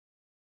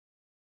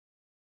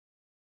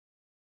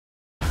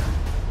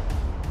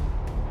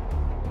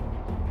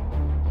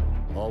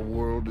Our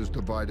world is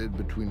divided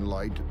between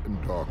light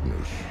and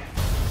darkness.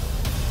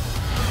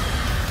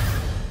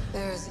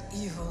 There is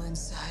evil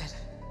inside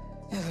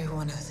every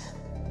one of them.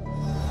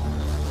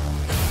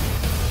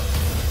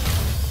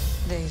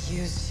 They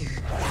use you,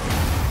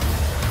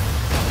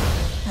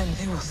 and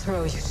they will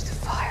throw you to the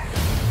fire.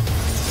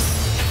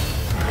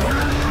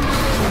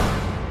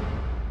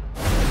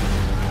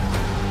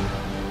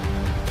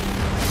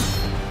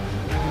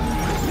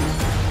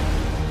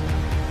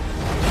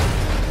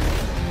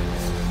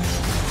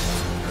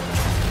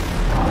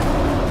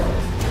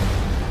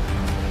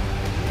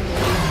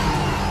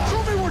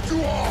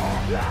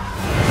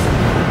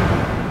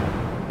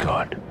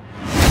 God.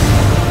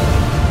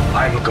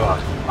 I am a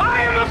god.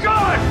 I am a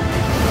god!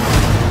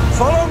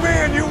 Follow me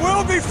and you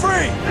will be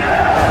free!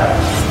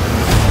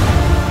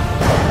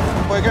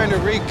 We're going to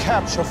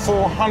recapture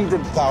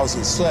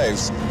 400,000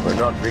 slaves. We're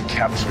not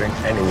recapturing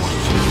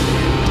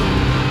anyone.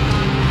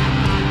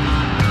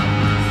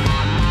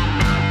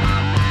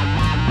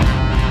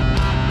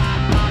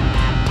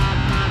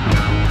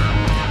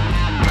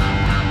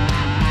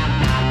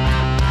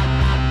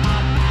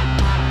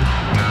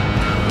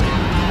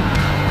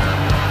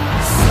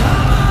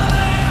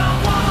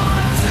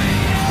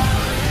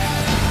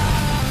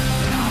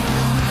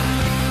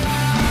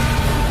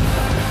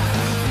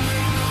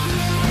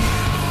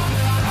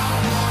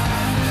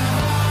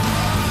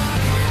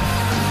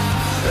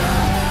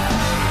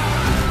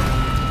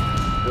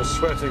 You're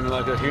sweating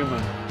like a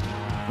human.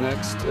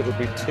 Next, it'll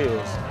be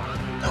tears.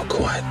 Not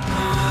quite.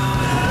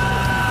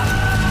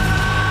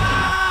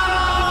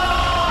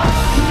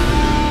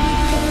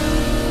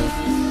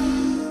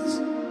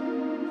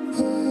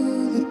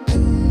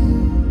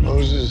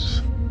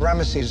 Moses,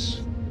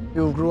 Ramesses,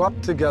 You grew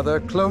up together,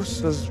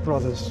 close as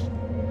brothers.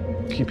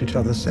 Keep each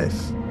other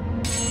safe.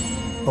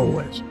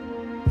 Always.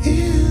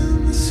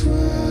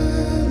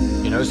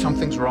 You know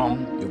something's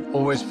wrong. You've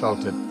always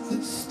felt it.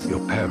 Your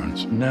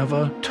parents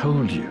never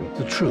told you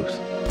the truth.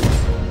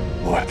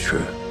 What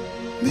truth?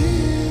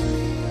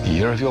 The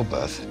year of your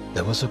birth,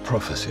 there was a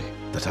prophecy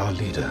that our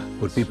leader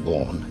would be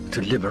born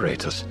to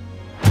liberate us.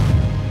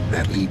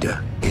 That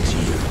leader is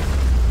you.